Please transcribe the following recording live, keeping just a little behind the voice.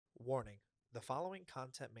Warning: the following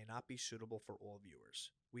content may not be suitable for all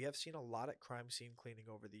viewers. We have seen a lot at crime scene cleaning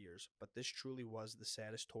over the years, but this truly was the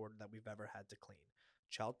saddest hoard that we've ever had to clean.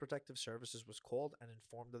 Child Protective Services was called and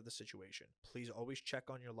informed of the situation. Please always check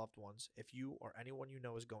on your loved ones. If you or anyone you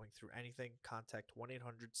know is going through anything, contact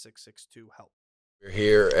 1-800-662-HELP. We're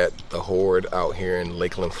here at the Hoard out here in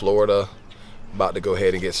Lakeland, Florida. About to go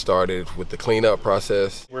ahead and get started with the cleanup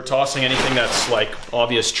process. We're tossing anything that's like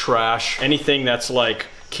obvious trash, anything that's like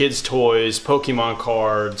kids' toys, Pokemon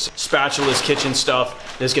cards, spatulas, kitchen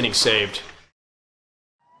stuff is getting saved.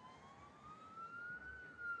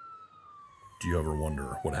 Do you ever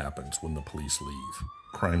wonder what happens when the police leave?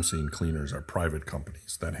 Crime scene cleaners are private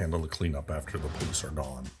companies that handle the cleanup after the police are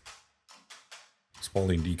gone.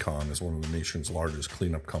 Spaulding Decon is one of the nation's largest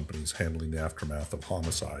cleanup companies handling the aftermath of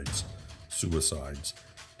homicides, suicides,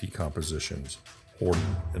 decompositions,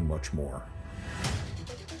 hoarding, and much more.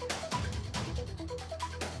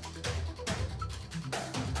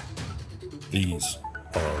 These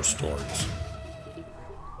are our stories.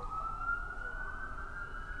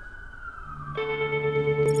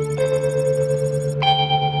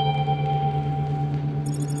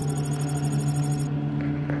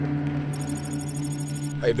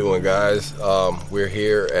 How you doing, guys? We're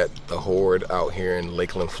here at the Hoard out here in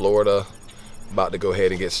Lakeland, Florida. About to go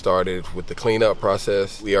ahead and get started with the cleanup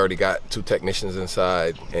process. We already got 2 technicians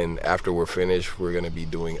inside, and after we're finished, we're gonna be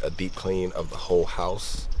doing a deep clean of the whole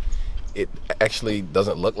house. It actually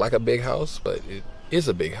doesn't look like a big house, but it is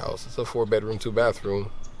a big house. It's a 4-bedroom,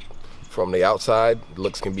 2-bathroom. From the outside,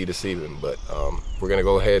 looks can be deceiving, but we're gonna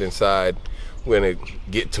go ahead inside. We're gonna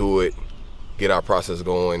get to it, get our process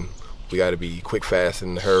going. We gotta be quick, fast,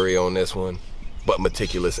 and hurry on this one, but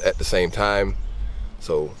meticulous at the same time.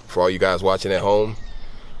 So for all you guys watching at home,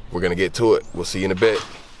 we're gonna get to it. We'll see you in a bit.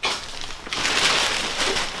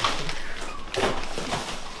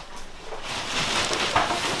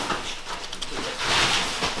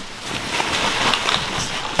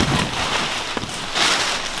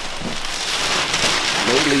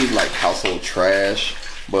 Mainly like household trash,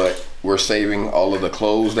 but we're saving all of the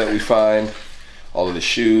clothes that we find, all of the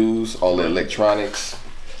shoes, all the electronics,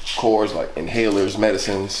 cords like inhalers,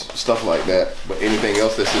 medicines, stuff like that. But anything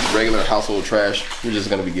else that's just regular household trash, we're just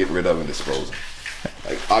gonna be getting rid of and disposing.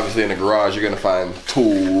 Like obviously in the garage, you're gonna find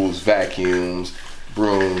tools, vacuums,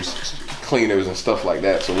 brooms, cleaners, and stuff like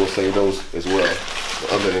that. So we'll save those as well.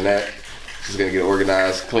 But other than that, just gonna get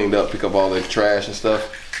organized, cleaned up, pick up all the trash and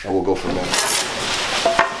stuff, and we'll go from there.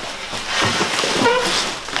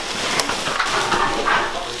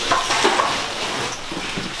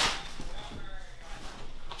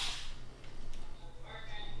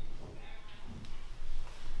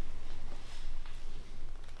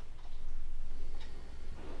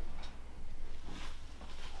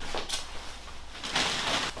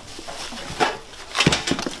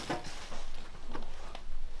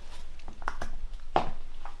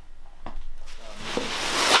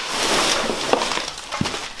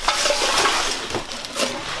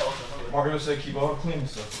 Mark gonna say keep on cleaning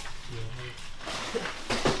stuff.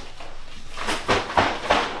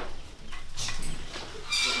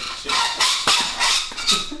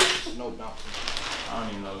 No bounce. I don't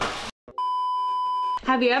even know that.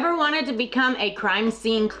 Have you ever wanted to become a crime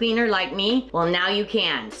scene cleaner like me? Well, now you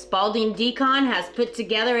can. Spaulding Decon has put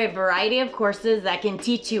together a variety of courses that can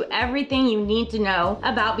teach you everything you need to know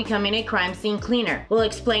about becoming a crime scene cleaner. We'll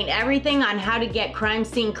explain everything on how to get crime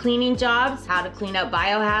scene cleaning jobs, how to clean up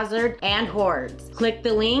biohazard, and hoards. Click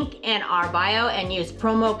the link in our bio and use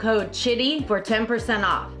promo code CHITTY for 10%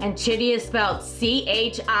 off. And CHITTY is spelled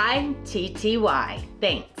CHITTY.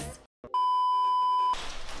 Thanks.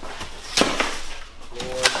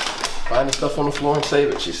 Find the stuff on the floor and save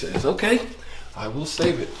it, she says. Okay, I will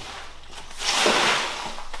save it.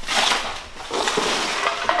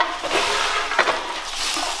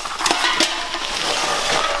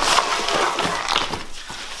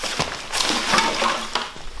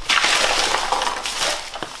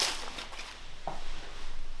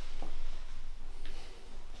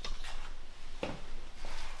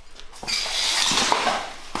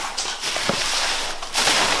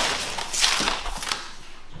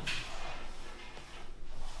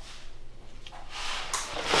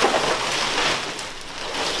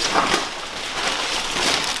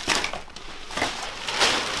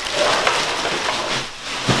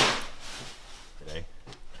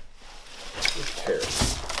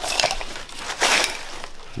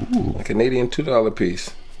 Ooh, a Canadian $2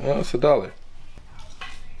 piece. Oh, it's $1.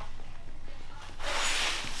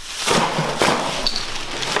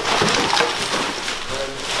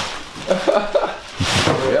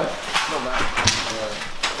 Yeah.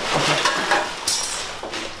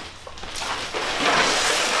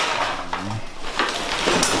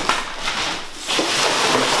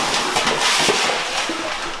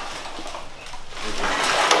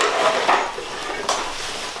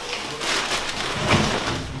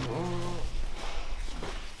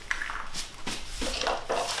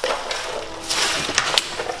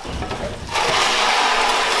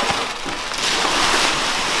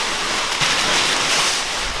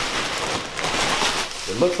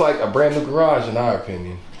 like a brand new garage in our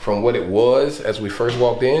opinion. From what it was as we first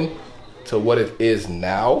walked in to what it is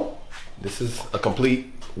now, this is a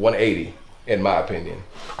complete 180 in my opinion.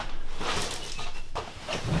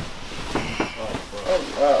 Oh,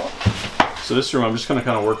 wow. So this room, I'm just gonna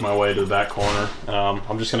kind of work my way to the back corner.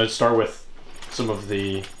 I'm just gonna start with some of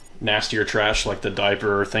the nastier trash like the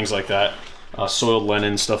diaper, things like that, soiled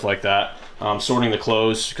linen, stuff like that. Sorting the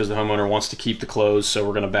clothes because the homeowner wants to keep the clothes, so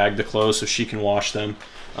we're gonna bag the clothes so she can wash them.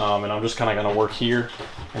 And I'm just kind of gonna work here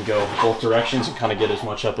and go both directions and kind of get as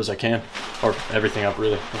much up as I can, or everything up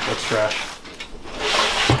really. That's trash.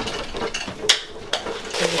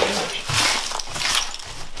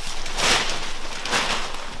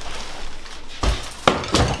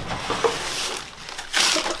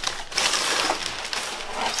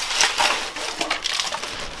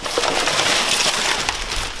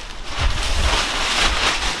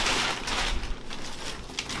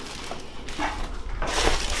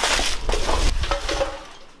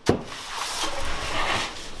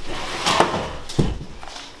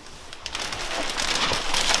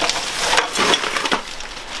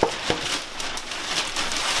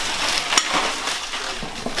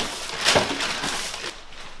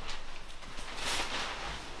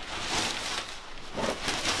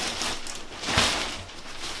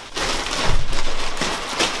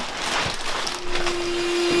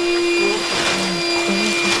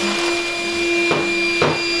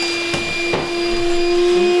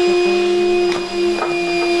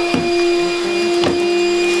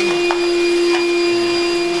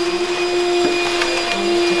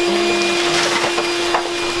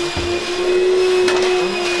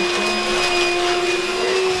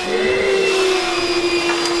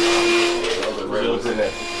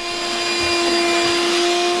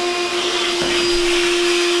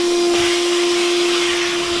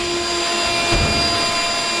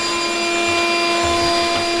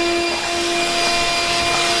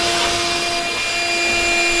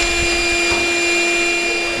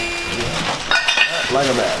 Like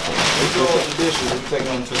a bag. Let's go with the dishes. We take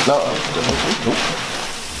them to the No. Nope.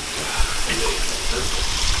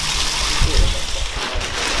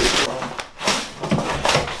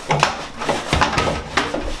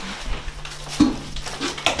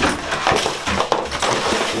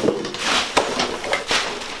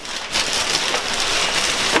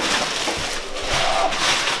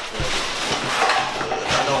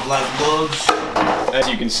 I don't like bugs. As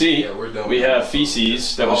you can see, we have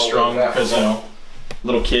feces that was strung because, you know,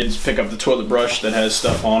 little kids pick up the toilet brush that has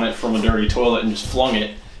stuff on it from a dirty toilet and just flung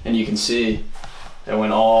it, and you can see it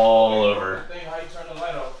went all over.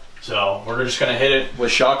 So we're just gonna hit it with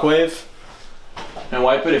shockwave and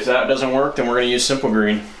wipe it. If that doesn't work, then we're gonna use Simple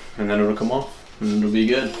Green, and then it'll come off and it'll be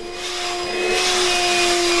good.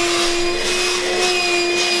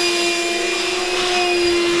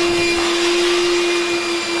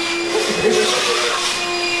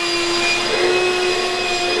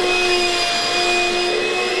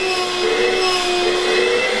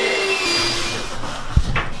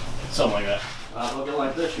 Something like that. Looking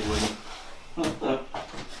like this, you wouldn't.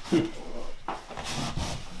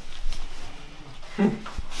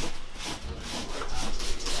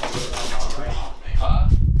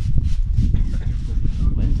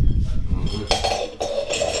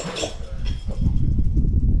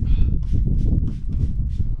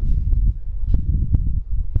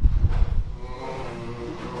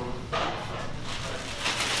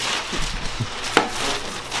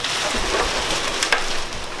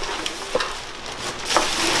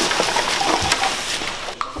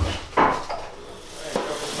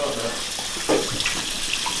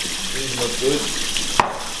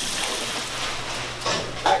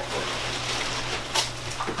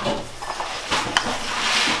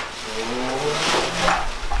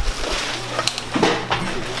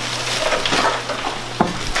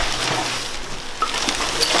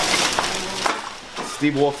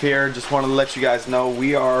 Steve Wolf here. Just wanted to let you guys know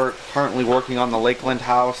we are currently working on the Lakeland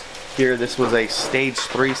house here. This was a stage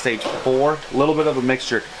 3, stage 4, a little bit of a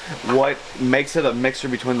mixture. What makes it a mixture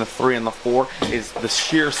between the 3 and the 4 is the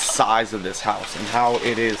sheer size of this house and how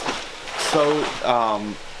it is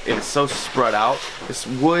so spread out. This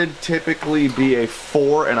would typically be a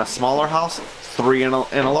 4 in a smaller house, 3 in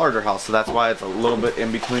a larger house, so that's why it's a little bit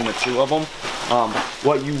in between the two of them.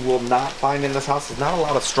 What you will not find in this house is not a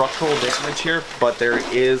lot of structural damage here, but there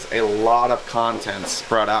is a lot of content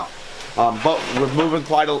spread out. But we're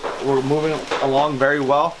moving along very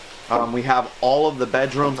well. We have all of the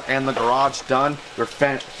bedrooms and the garage done. We're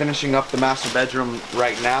finishing up the master bedroom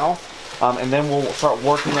right now, and then we'll start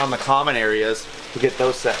working on the common areas to get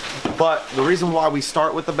those set. But the reason why we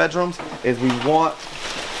start with the bedrooms is we want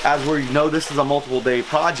as we know this is a multiple day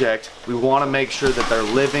project, we want to make sure that their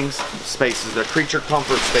living spaces, their creature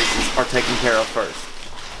comfort spaces are taken care of first.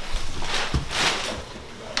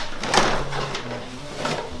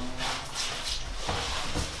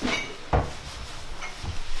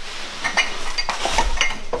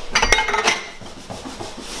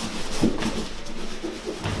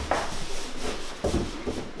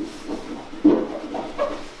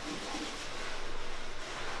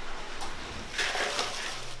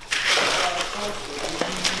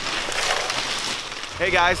 Hey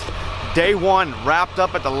guys, day one wrapped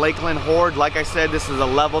up at the Lakeland Hoard. Like I said, this is a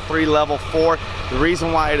level 3, level 4. The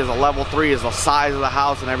reason why it is a level 3 is the size of the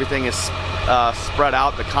house and everything is spread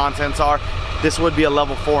out, the contents are. This would be a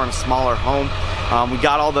level 4 in a smaller home. We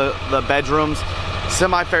got all the bedrooms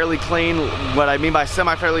semi-fairly clean. What I mean by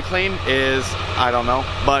semi-fairly clean is, I don't know,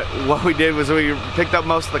 but what we did was we picked up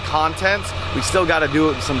most of the contents. We still got to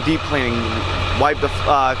do some deep cleaning, wash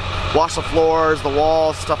the floors, the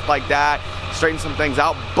walls, stuff like that, straighten some things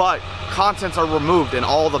out, but contents are removed in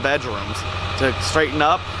all the bedrooms to straighten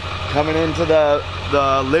up. Coming into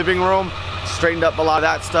the living room, straightened up a lot of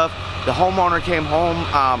that stuff. The homeowner came home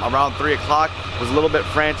around 3 o'clock, was a little bit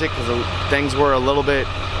frantic because things were a little bit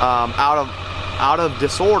out of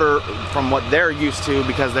disorder from what they're used to,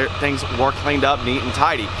 because things were cleaned up neat and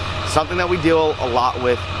tidy. Something that we deal a lot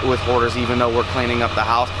with hoarders, even though we're cleaning up the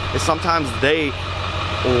house, is sometimes they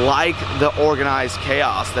like the organized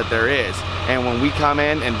chaos that there is, and when we come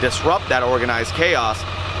in and disrupt that organized chaos,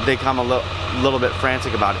 they come a little bit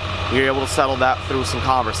frantic about it. We're able to settle that through some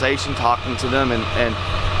conversation, talking to them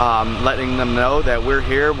and letting them know that we're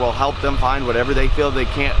here. We'll help them find whatever they feel they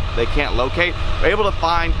can't locate. We're able to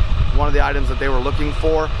find one of the items that they were looking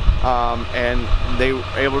for, and they were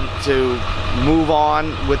able to move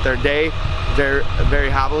on with their day very,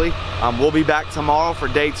 very happily. We'll be back tomorrow for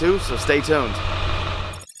day 2, so stay tuned.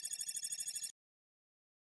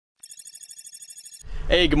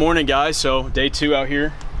 Hey, good morning guys. So day 2 out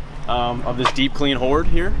here of this deep clean hoard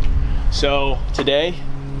here. So today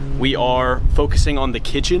we are focusing on the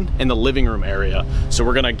kitchen and the living room area. So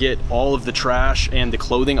we're gonna get all of the trash and the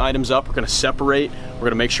clothing items up. We're gonna separate, we're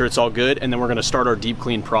gonna make sure it's all good, and then we're gonna start our deep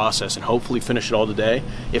clean process and hopefully finish it all today.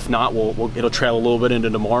 If not, it'll trail a little bit into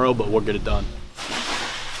tomorrow, but we'll get it done.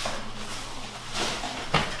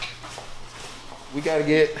 We gotta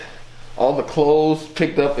get all the clothes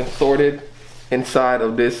picked up and sorted inside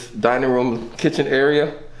of this dining room kitchen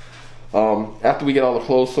area. After we get all the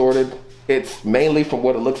clothes sorted, it's mainly, from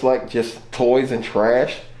what it looks like, just toys and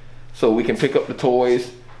trash. So we can pick up the toys,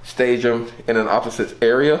 stage them in an opposite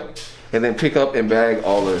area, and then pick up and bag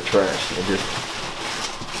all of the trash. And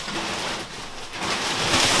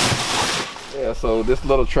yeah, so this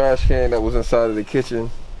little trash can that was inside of the kitchen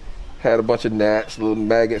had a bunch of gnats, little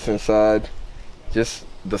maggots inside. Just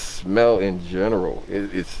the smell in general.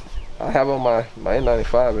 I have on my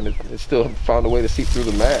N95 and it still found a way to seep through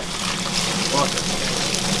the mask.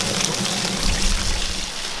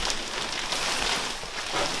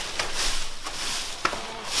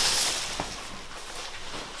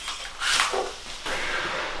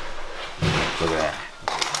 Look at that.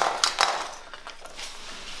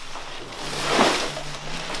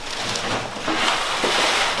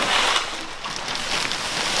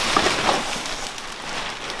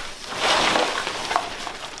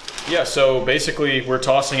 Yeah, so basically we're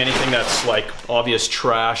tossing anything that's like obvious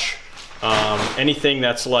trash, anything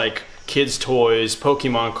that's like kids' toys,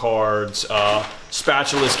 Pokemon cards,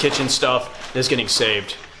 spatulas, kitchen stuff is getting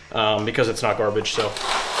saved because it's not garbage. So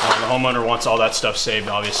the homeowner wants all that stuff saved,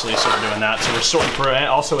 obviously, so we're doing that. So we're sorting through it,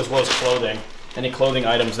 also as well as clothing. Any clothing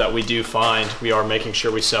items that we do find, we are making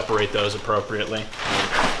sure we separate those appropriately.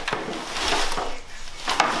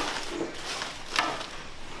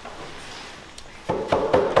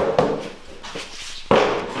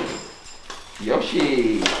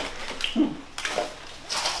 Yoshi!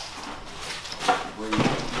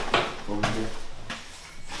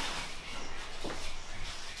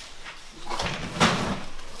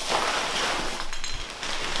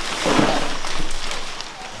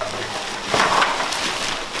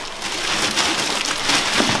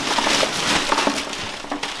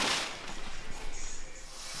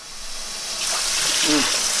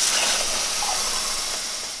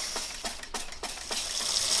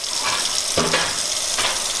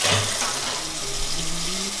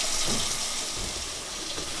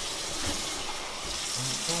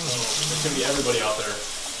 There's gonna be everybody out there.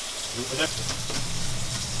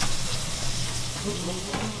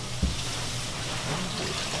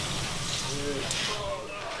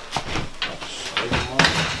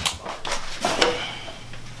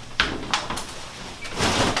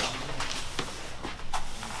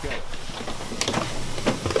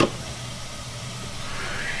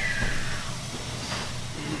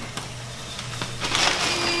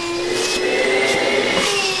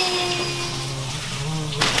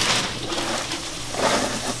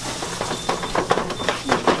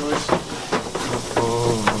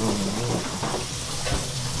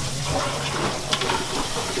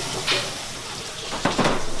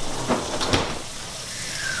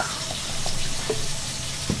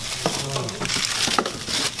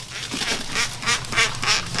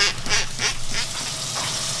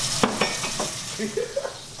 Like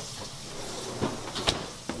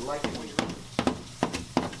it when you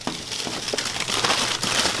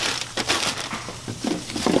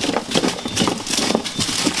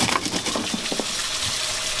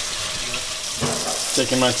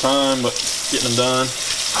Taking my time, but getting them done.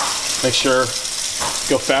 Make sure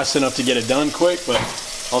go fast enough to get it done quick, but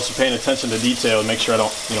also paying attention to detail and make sure I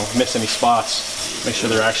don't, miss any spots. Make sure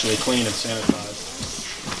they're actually clean and sanitized.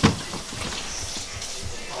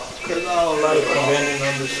 Cause I don't like abandoned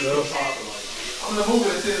under stuff. I'm gonna move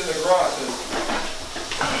it and sit in the garage.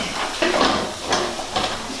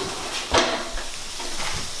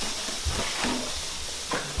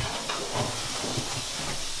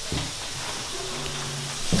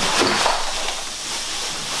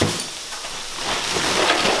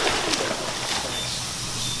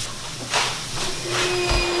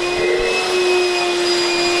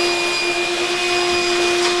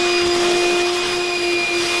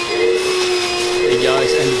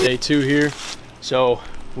 Day 2 here. So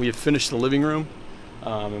we have finished the living room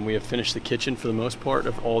and we have finished the kitchen for the most part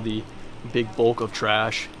of all the big bulk of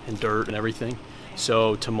trash and dirt and everything.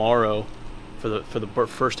 So tomorrow, for the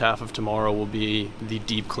first half of tomorrow, will be the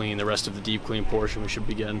deep clean. The rest of the deep clean portion we should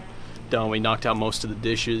begin done. We knocked out most of the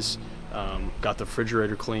dishes, got the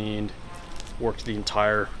refrigerator cleaned, worked the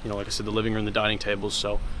entire, like I said, the living room, the dining tables.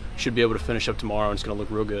 So should be able to finish up tomorrow and it's going to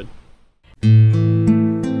look real good.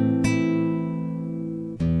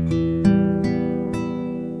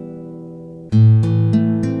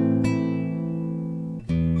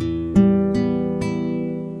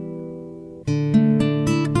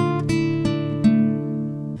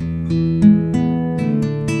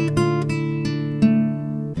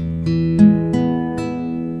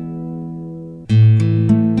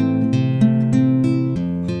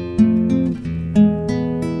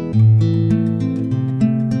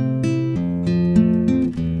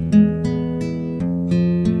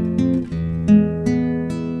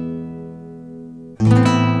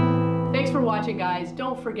 Guys,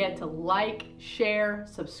 don't forget to like, share,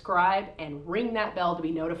 subscribe, and ring that bell to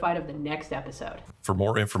be notified of the next episode. For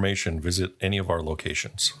more information, visit any of our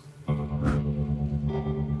locations.